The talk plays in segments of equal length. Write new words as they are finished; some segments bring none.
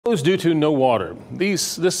Due to no water.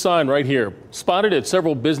 This sign right here, spotted at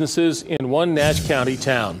several businesses in one Nash County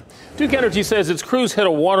town. Duke Energy says its crews hit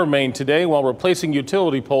a water main today while replacing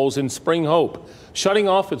utility poles in Spring Hope, shutting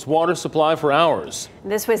off its water supply for hours.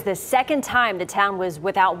 This was the second time the town was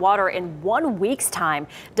without water in 1 week's time.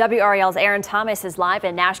 WRAL's Aaron Thomas is live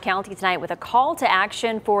in Nash County tonight with a call to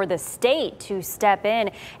action for the state to step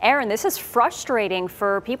in. Aaron, this is frustrating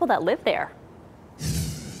for people that live there.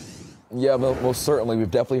 Yeah, most certainly.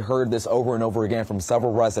 We've definitely heard this over and over again from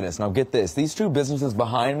several residents. Now get this, these two businesses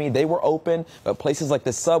behind me, they were open, but places like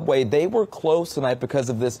the Subway, they were closed tonight because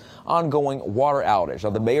of this ongoing water outage. Now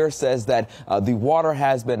the mayor says that the water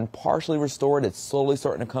has been partially restored. It's slowly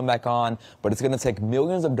starting to come back on, but it's going to take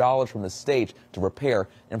millions of dollars from the state to repair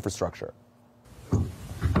infrastructure.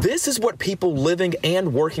 This is what people living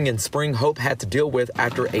and working in Spring Hope had to deal with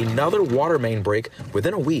after another water main break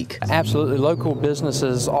within a week. Absolutely. Local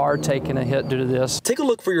businesses are taking a hit due to this. Take a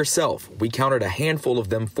look for yourself. We counted a handful of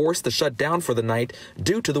them forced to shut down for the night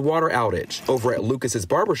due to the water outage. Over at Lucas's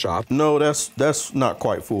barbershop. No, that's not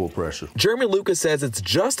quite full pressure. Jeremy Lucas says it's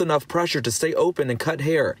just enough pressure to stay open and cut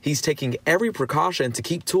hair. He's taking every precaution to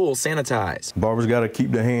keep tools sanitized. Barbers got to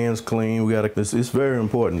keep their hands clean. It's very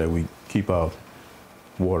important that we keep our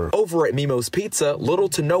water. Over at Mimo's Pizza, little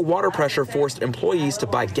to no water pressure forced employees to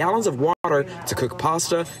buy gallons of water to cook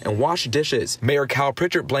pasta and wash dishes. Mayor Kyle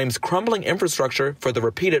Pritchard blames crumbling infrastructure for the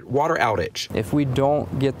repeated water outage. If we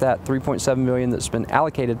don't get that $3.7 million that's been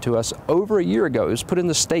allocated to us over a year ago, it was put in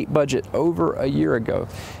the state budget over a year ago.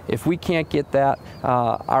 If we can't get that,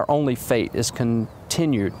 our only fate is continued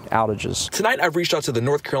outages. Tonight, I've reached out to the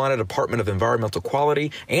North Carolina Department of Environmental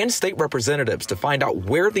Quality and state representatives to find out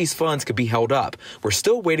where these funds could be held up. We're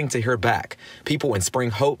still waiting to hear back. People in Spring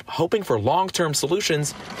Hope hoping for long-term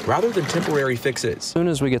solutions rather than temporary fixes. As soon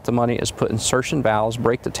as we get the money, is put insertion valves,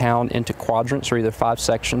 break the town into quadrants or either 5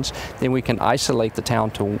 sections. Then we can isolate the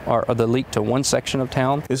town to or the leak to one section of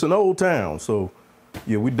town. It's an old town, so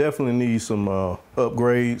yeah, we definitely need some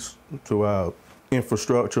upgrades to our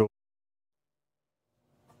infrastructure.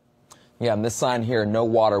 Yeah, and this sign here, no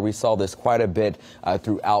water, we saw this quite a bit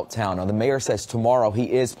throughout town. Now, the mayor says tomorrow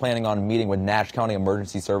he is planning on meeting with Nash County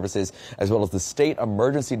Emergency Services as well as the State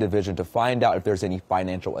Emergency Division to find out if there's any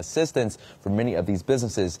financial assistance for many of these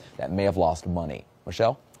businesses that may have lost money.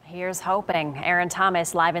 Michelle? Here's hoping. Aaron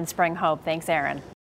Thomas live in Spring Hope. Thanks, Aaron.